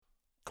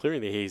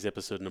Clearing the Haze,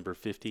 episode number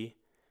 50.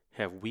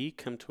 Have we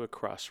come to a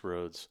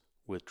crossroads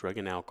with drug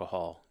and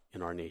alcohol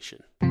in our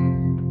nation?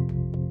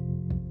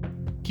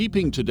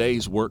 Keeping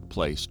today's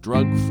workplace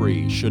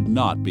drug-free should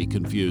not be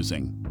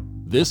confusing.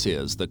 This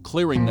is the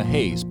Clearing the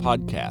Haze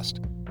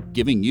podcast,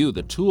 giving you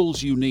the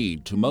tools you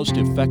need to most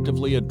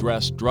effectively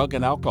address drug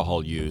and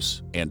alcohol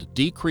use and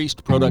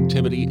decreased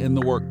productivity in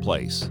the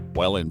workplace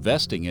while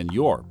investing in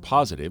your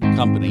positive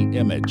company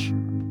image.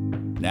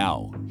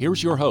 Now,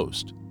 here's your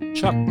host,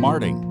 Chuck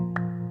Marting.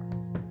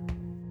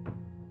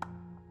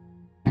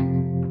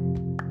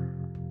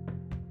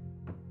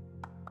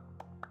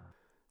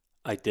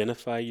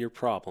 Identify your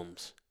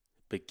problems,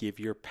 but give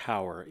your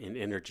power and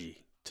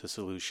energy to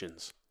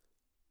solutions.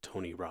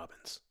 Tony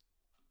Robbins.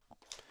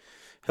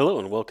 Hello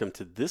and welcome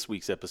to this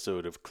week's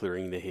episode of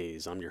Clearing the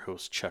Haze. I'm your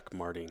host, Chuck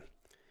Marting.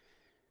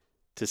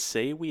 To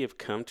say we have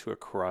come to a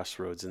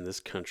crossroads in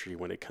this country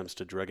when it comes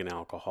to drug and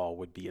alcohol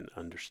would be an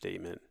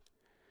understatement.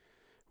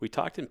 We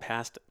talked in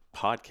past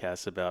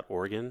podcasts about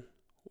Oregon,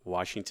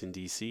 Washington,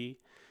 D.C.,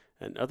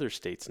 and other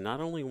states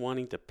not only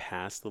wanting to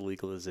pass the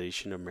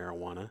legalization of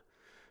marijuana,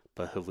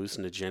 but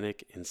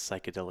hallucinogenic and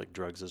psychedelic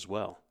drugs as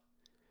well.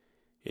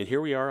 And here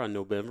we are on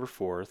November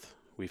 4th.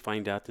 We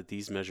find out that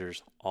these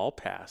measures all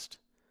passed.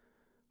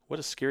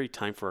 What a scary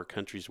time for our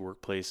country's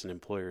workplace and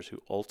employers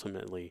who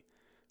ultimately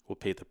will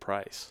pay the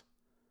price.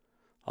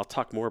 I'll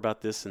talk more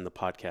about this in the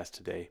podcast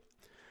today.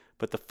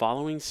 But the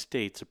following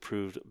states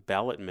approved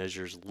ballot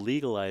measures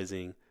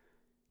legalizing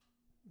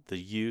the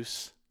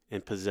use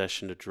and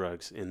possession of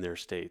drugs in their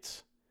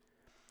states.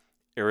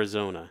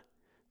 Arizona,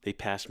 they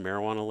passed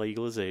marijuana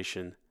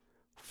legalization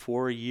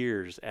 4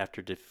 years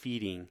after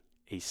defeating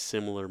a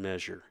similar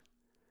measure.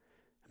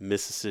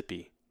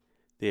 Mississippi,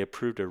 they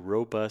approved a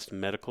robust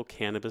medical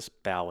cannabis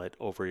ballot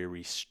over a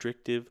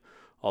restrictive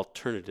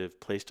alternative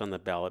placed on the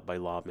ballot by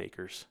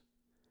lawmakers.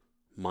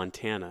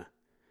 Montana,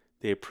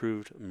 they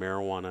approved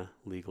marijuana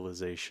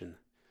legalization.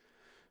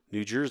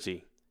 New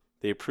Jersey,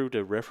 they approved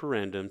a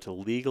referendum to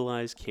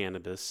legalize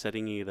cannabis,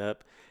 setting it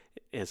up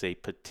as a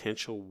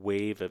potential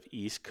wave of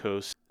East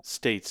Coast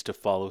states to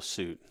follow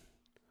suit.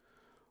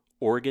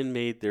 Oregon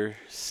made their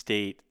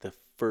state the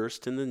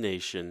first in the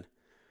nation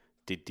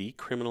to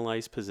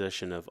decriminalize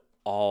possession of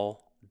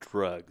all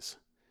drugs.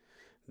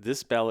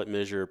 This ballot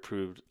measure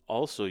approved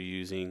also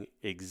using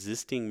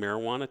existing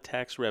marijuana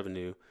tax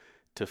revenue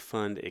to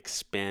fund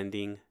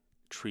expanding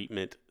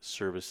treatment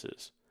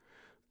services.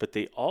 But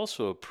they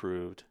also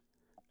approved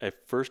a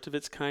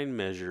first-of-its-kind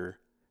measure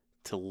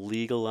to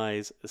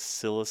legalize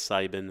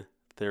psilocybin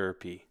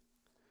therapy.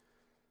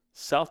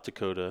 South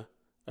Dakota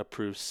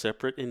approved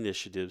separate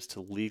initiatives to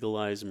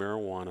legalize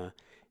marijuana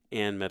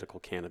and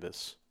medical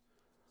cannabis.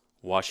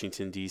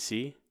 Washington,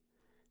 D.C.,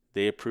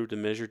 they approved a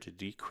measure to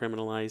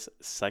decriminalize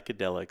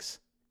psychedelics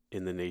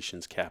in the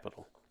nation's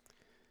capital.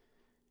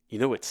 You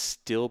know, it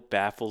still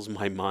baffles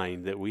my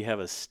mind that we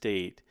have a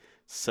state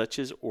such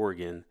as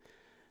Oregon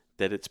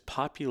that its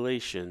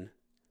population,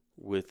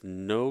 with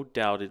no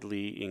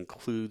doubtedly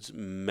includes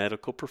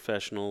medical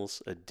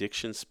professionals,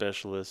 addiction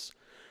specialists,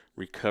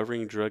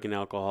 recovering drug and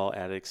alcohol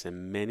addicts,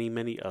 and many,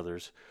 many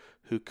others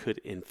who could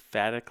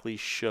emphatically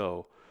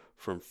show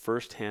from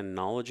firsthand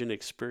knowledge and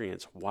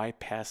experience why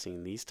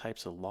passing these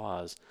types of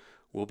laws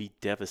will be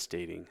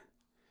devastating.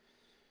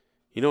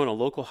 You know, in a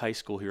local high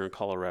school here in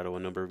Colorado a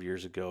number of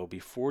years ago,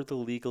 before the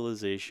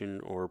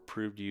legalization or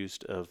approved use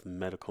of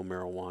medical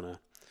marijuana,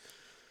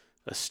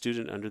 a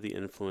student under the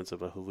influence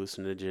of a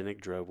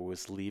hallucinogenic drug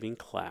was leaving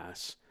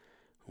class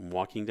and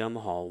walking down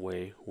the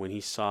hallway when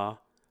he saw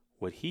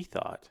what he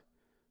thought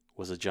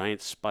was a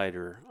giant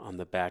spider on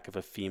the back of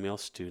a female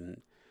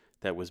student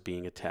that was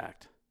being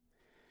attacked.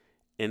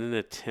 In an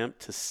attempt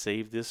to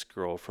save this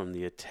girl from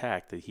the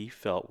attack that he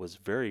felt was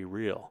very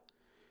real,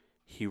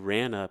 he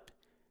ran up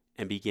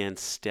and began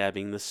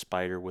stabbing the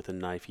spider with a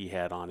knife he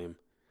had on him.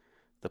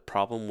 The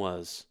problem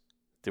was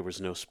there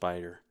was no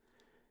spider,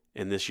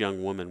 and this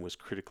young woman was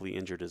critically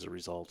injured as a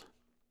result.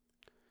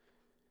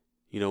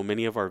 You know,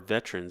 many of our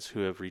veterans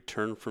who have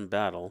returned from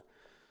battle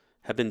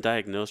have been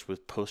diagnosed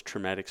with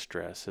post-traumatic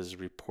stress, as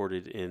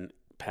reported in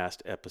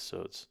past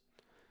episodes.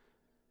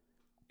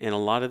 And a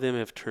lot of them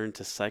have turned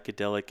to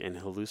psychedelic and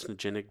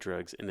hallucinogenic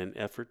drugs in an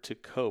effort to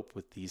cope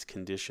with these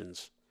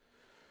conditions.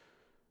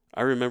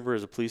 I remember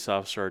as a police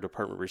officer, our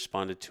department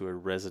responded to a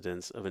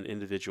residence of an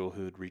individual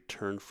who had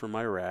returned from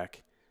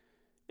Iraq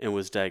and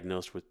was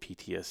diagnosed with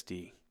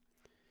PTSD.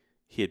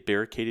 He had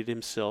barricaded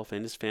himself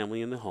and his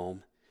family in the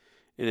home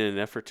in an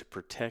effort to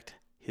protect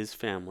his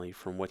family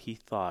from what he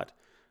thought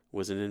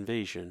was an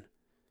invasion,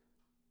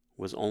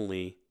 was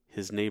only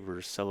his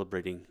neighbors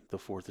celebrating the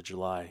 4th of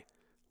July,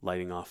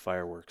 lighting off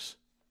fireworks.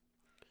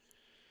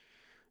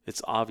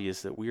 It's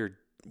obvious that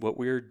what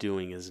we are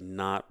doing is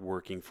not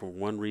working for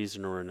one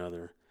reason or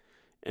another,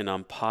 and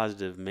I'm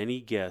positive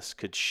many guests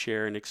could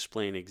share and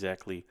explain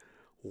exactly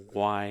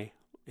why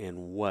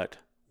and what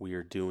we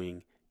are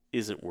doing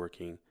isn't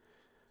working.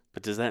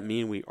 But does that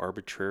mean we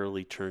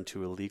arbitrarily turn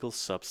to illegal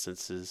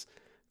substances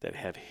that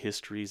have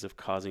histories of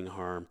causing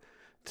harm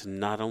to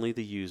not only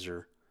the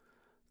user,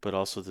 but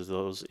also to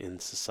those in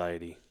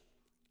society.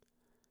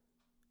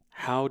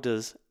 How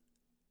does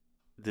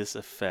this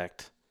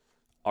affect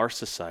our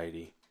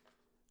society,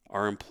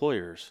 our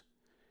employers,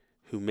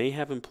 who may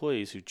have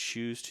employees who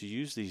choose to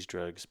use these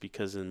drugs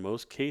because in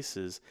most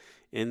cases,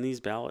 in these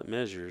ballot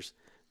measures,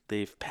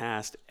 they've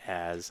passed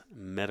as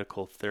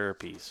medical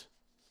therapies?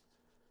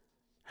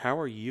 How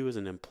are you as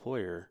an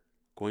employer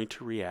going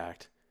to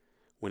react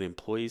when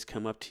employees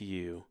come up to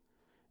you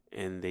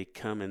and they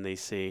come and they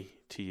say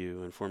to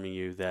you, informing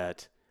you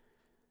that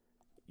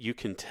you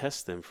can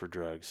test them for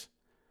drugs,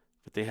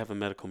 but they have a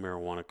medical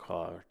marijuana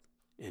card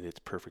and it's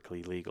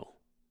perfectly legal,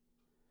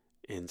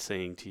 and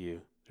saying to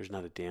you, there's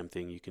not a damn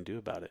thing you can do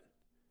about it?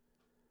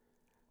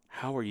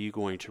 How are you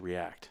going to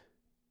react?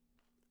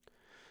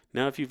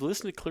 Now, if you've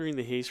listened to Clearing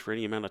the Haze for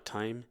any amount of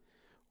time,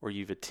 or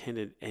you've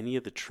attended any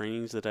of the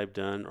trainings that I've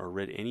done, or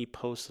read any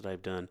posts that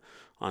I've done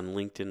on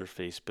LinkedIn or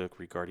Facebook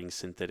regarding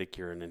synthetic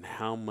urine and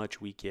how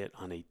much we get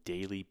on a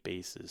daily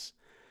basis,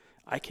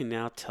 I can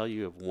now tell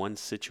you of one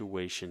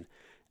situation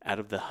out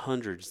of the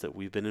hundreds that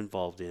we've been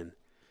involved in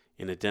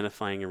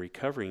identifying and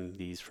recovering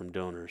these from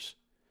donors.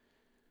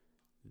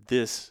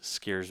 This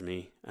scares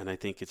me, and I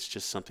think it's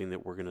just something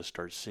that we're going to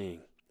start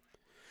seeing.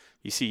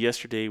 You see,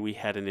 yesterday we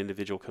had an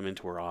individual come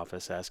into our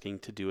office asking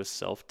to do a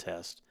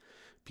self-test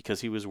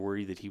because he was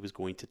worried that he was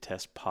going to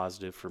test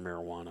positive for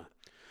marijuana.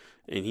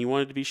 And he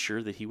wanted to be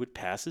sure that he would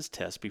pass his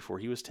test before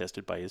he was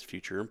tested by his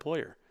future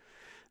employer.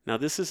 Now,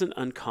 this isn't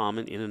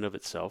uncommon in and of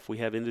itself. We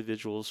have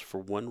individuals, for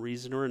one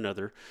reason or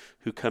another,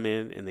 who come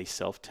in and they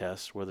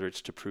self-test, whether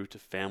it's to prove to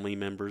family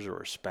members or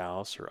a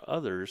spouse or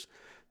others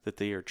that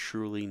they are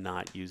truly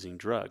not using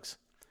drugs.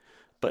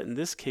 But in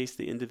this case,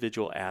 the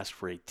individual asked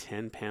for a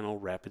 10-panel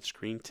rapid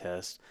screen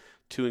test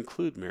to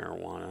include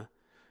marijuana.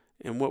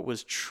 And what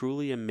was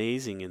truly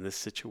amazing in this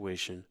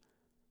situation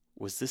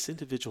was this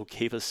individual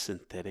gave us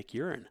synthetic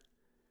urine.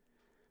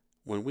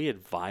 When we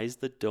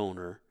advised the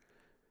donor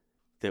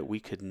that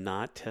we could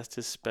not test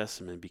his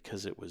specimen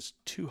because it was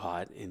too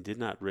hot and did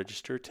not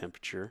register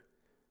temperature,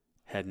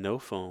 had no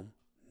foam,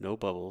 no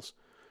bubbles,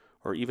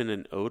 or even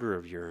an odor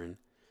of urine,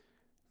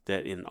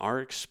 that in our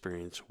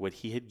experience, what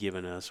he had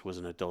given us was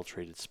an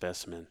adulterated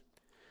specimen.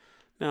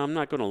 Now, I'm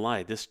not going to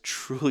lie, this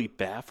truly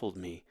baffled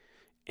me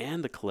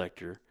and the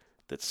collector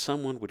that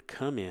someone would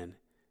come in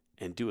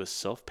and do a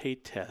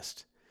self-paid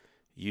test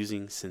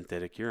using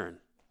synthetic urine.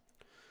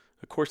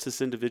 Of course,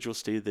 this individual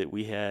stated that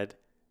we had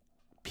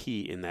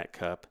pee in that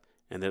cup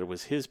and that it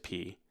was his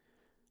pee,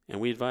 and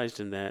we advised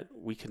him that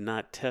we could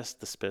not test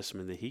the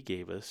specimen that he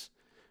gave us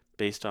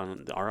based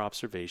on our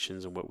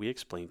observations and what we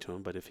explained to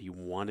him, but if he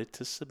wanted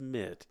to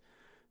submit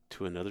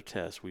to another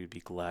test, we would be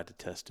glad to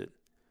test it.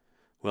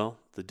 Well,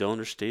 the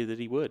donor stated that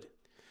he would,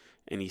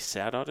 and he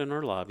sat out in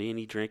our lobby and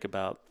he drank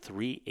about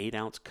 3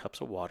 8-ounce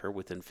cups of water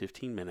within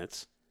 15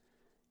 minutes,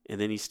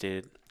 and then he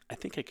stated, I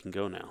think I can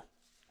go now.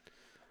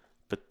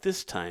 But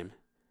this time,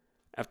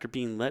 after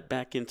being let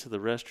back into the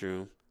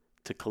restroom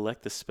to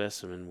collect the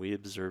specimen, we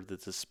observed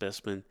that the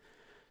specimen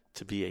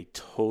to be a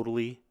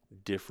totally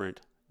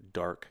different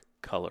dark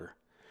color.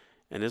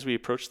 And as we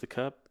approached the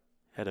cup,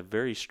 had a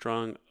very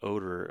strong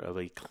odor of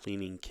a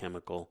cleaning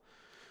chemical.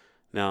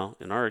 Now,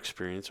 in our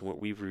experience and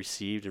what we've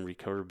received and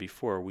recovered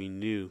before, we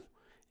knew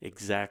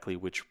exactly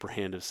which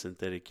brand of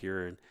synthetic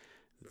urine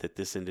that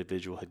this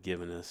individual had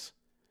given us.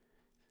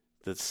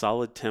 The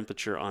solid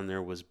temperature on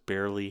there was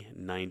barely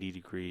 90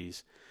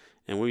 degrees.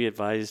 And we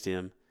advised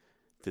him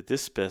that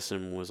this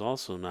specimen was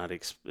also not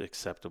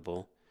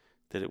acceptable,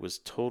 that it was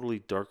totally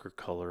darker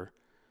color,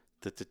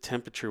 that the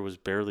temperature was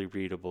barely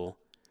readable,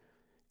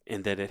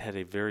 and that it had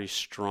a very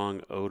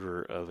strong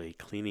odor of a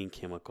cleaning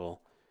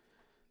chemical.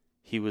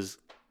 He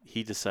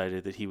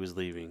decided that he was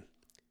leaving,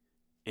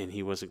 and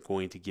he wasn't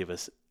going to give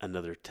us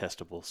another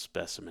testable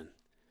specimen.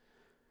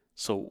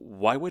 So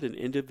why would an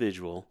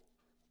individual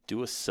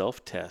do a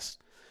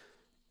self-test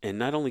and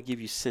not only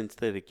give you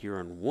synthetic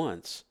urine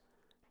once,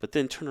 but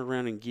then turn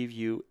around and give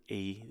you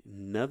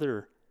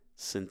another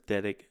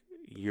synthetic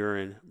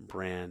urine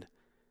brand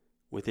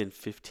within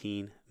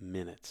 15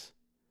 minutes?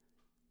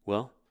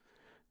 Well,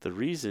 the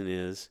reason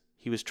is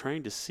he was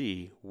trying to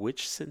see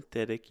which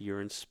synthetic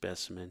urine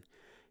specimen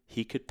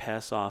he could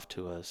pass off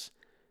to us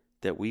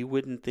that we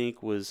wouldn't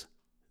think was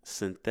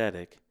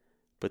synthetic,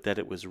 but that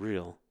it was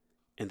real,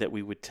 and that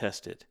we would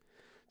test it,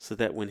 so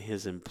that when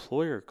his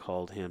employer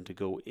called him to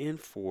go in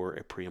for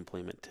a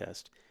pre-employment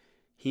test,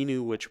 he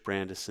knew which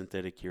brand of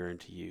synthetic urine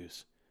to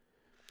use.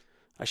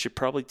 I should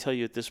probably tell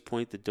you at this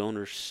point the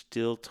donor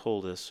still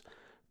told us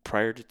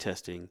prior to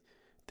testing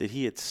that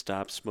he had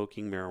stopped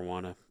smoking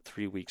marijuana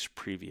 3 weeks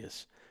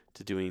previous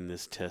to doing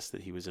this test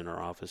that he was in our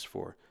office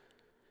for.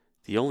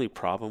 The only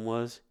problem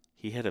was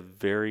he had a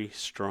very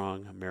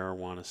strong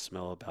marijuana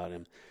smell about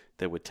him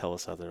that would tell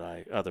us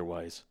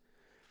otherwise.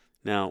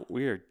 Now,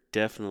 we are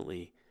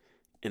definitely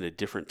in a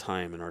different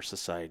time in our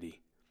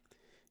society.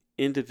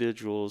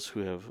 Individuals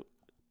who have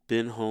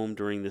been home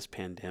during this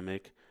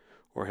pandemic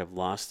or have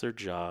lost their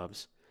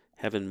jobs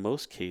have in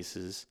most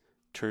cases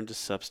turned to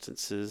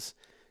substances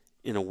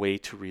in a way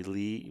to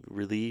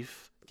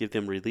give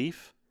them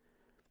relief,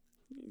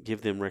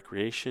 give them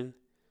recreation,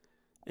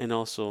 and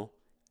also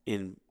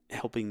in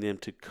helping them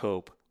to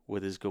cope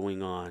with what is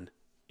going on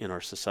in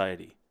our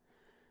society.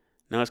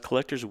 Now, as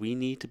collectors, we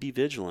need to be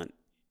vigilant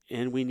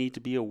and we need to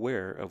be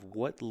aware of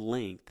what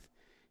length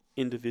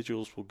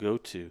individuals will go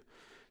to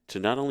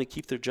not only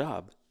keep their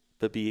job,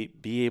 but be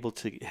able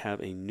to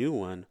have a new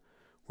one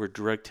where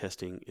drug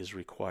testing is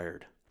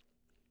required.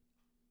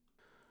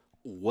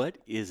 What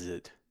is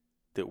it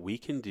that we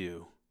can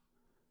do?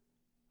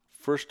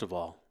 First of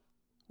all,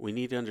 we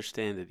need to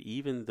understand that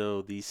even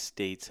though these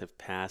states have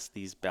passed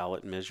these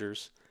ballot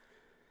measures,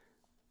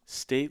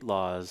 state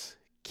laws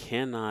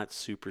cannot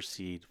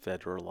supersede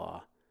federal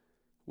law,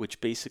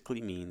 which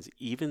basically means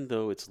even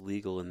though it's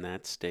legal in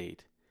that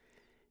state,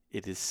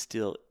 it is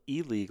still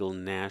illegal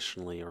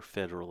nationally or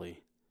federally.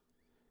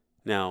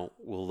 Now,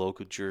 will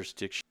local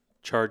jurisdictions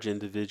charge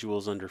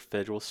individuals under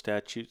federal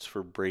statutes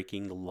for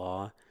breaking the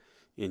law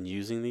in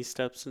using these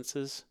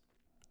substances?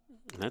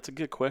 That's a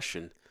good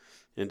question.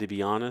 And to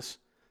be honest,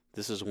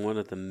 this is one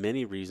of the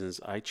many reasons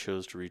I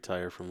chose to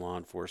retire from law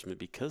enforcement,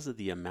 because of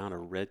the amount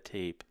of red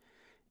tape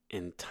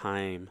and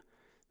time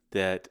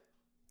that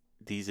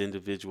these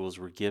individuals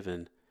were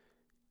given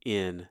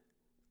in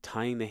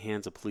tying the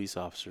hands of police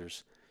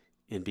officers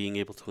and being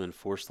able to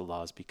enforce the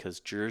laws, because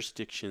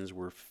jurisdictions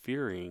were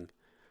fearing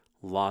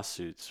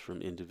lawsuits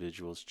from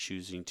individuals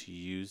choosing to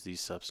use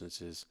these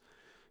substances,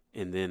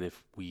 and then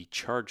if we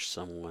charge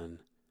someone,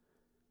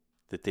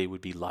 that they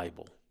would be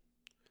liable.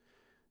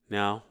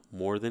 Now,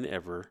 more than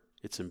ever,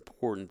 it's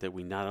important that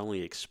we not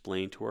only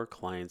explain to our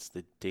clients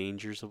the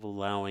dangers of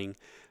allowing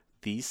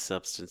these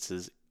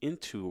substances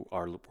into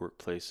our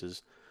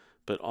workplaces,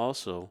 but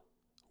also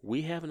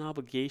we have an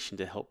obligation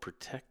to help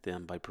protect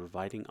them by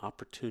providing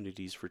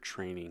opportunities for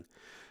training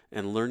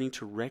and learning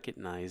to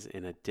recognize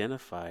and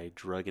identify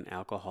drug and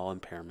alcohol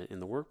impairment in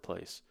the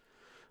workplace.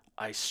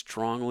 I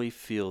strongly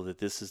feel that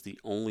this is the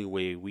only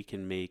way we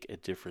can make a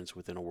difference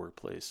within a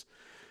workplace.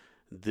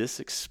 This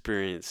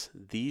experience,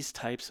 these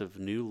types of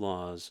new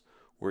laws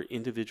where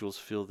individuals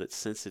feel that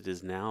since it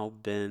has now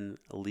been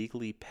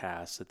legally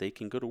passed that they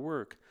can go to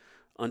work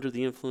under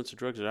the influence of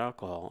drugs or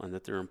alcohol, and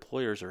that their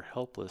employers are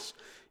helpless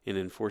in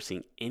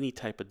enforcing any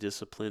type of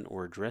discipline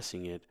or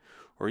addressing it,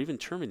 or even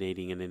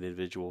terminating an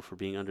individual for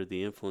being under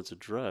the influence of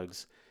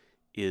drugs,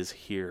 is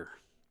here.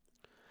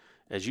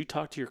 As you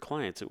talk to your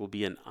clients, it will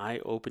be an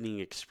eye-opening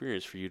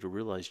experience for you to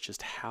realize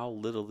just how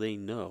little they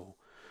know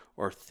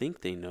or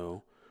think they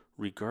know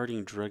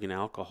regarding drug and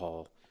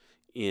alcohol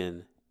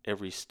in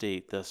every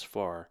state thus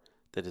far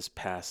that has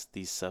passed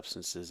these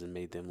substances and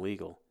made them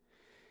legal.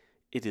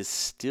 It is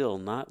still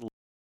not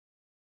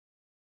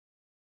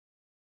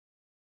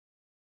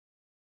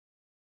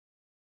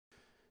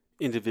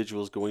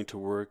individuals going to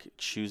work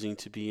choosing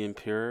to be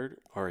impaired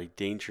are a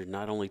danger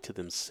not only to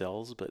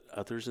themselves but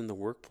others in the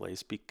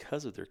workplace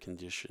because of their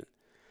condition.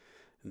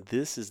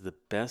 This is the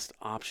best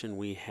option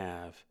we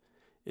have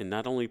in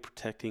not only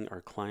protecting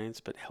our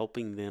clients but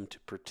helping them to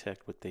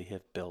protect what they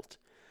have built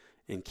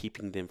and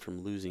keeping them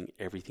from losing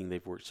everything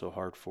they've worked so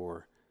hard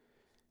for,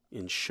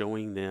 in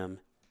showing them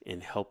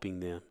and helping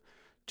them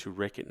to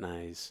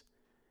recognize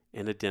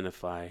and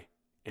identify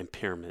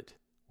impairment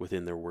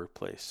within their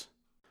workplace.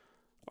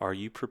 Are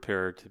you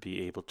prepared to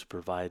be able to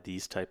provide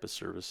these type of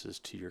services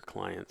to your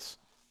clients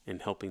in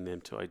helping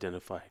them to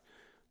identify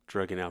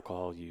drug and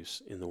alcohol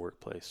use in the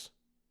workplace?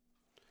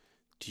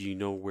 Do you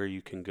know where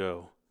you can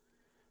go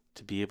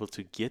to be able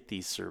to get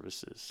these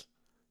services,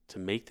 to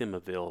make them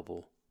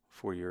available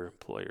for your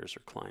employers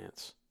or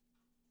clients?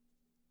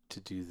 To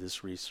do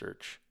this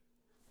research,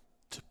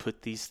 to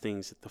put these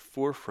things at the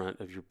forefront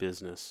of your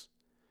business,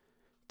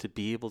 to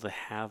be able to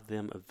have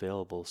them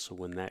available so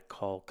when that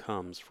call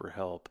comes for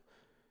help,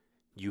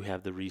 you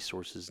have the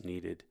resources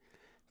needed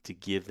to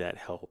give that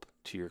help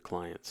to your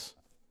clients.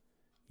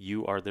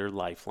 You are their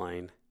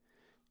lifeline,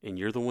 and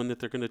you're the one that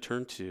they're going to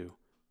turn to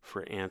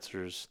for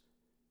answers,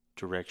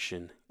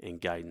 direction,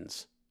 and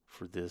guidance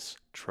for this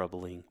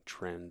troubling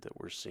trend that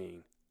we're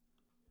seeing.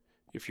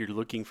 If you're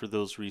looking for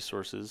those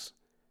resources,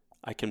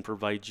 I can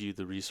provide you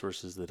the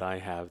resources that I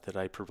have that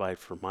I provide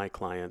for my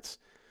clients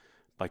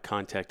by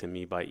contacting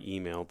me by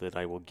email that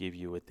I will give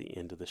you at the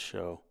end of the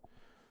show.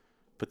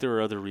 But there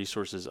are other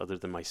resources other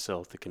than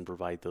myself that can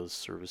provide those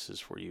services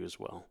for you as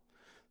well,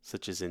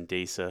 such as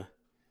INDESA,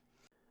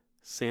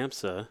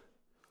 SAMHSA,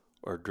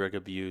 or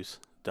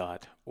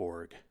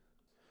drugabuse.org.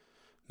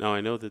 Now,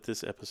 I know that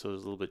this episode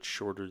is a little bit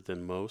shorter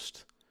than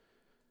most,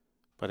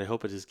 but I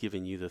hope it has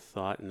given you the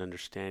thought and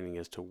understanding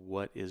as to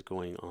what is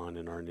going on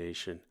in our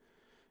nation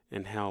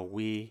and how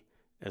we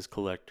as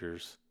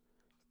collectors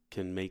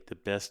can make the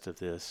best of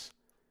this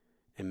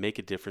and make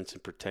a difference in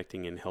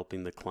protecting and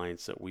helping the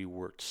clients that we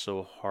worked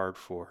so hard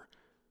for.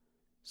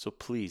 So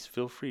please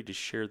feel free to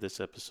share this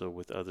episode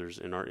with others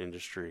in our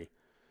industry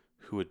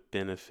who would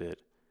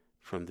benefit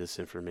from this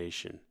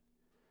information.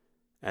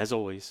 As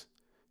always,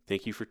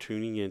 thank you for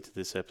tuning in to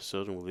this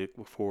episode, and we'll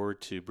look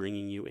forward to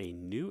bringing you a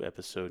new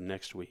episode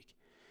next week.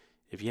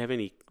 If you have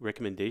any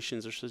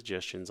recommendations or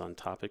suggestions on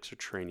topics or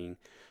training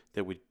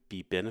that would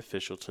be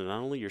beneficial to not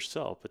only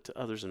yourself but to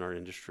others in our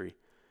industry,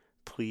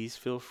 please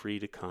feel free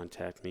to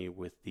contact me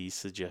with these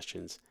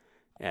suggestions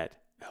at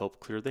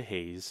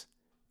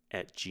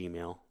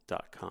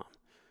helpclearthehaze@gmail.com.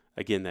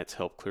 Again, that's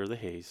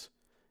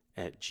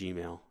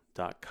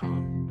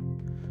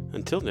helpclearthehaze@gmail.com.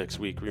 Until next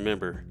week,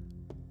 remember,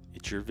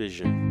 it's your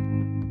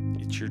vision,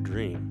 it's your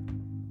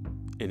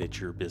dream, and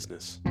it's your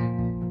business.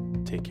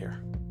 Take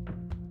care.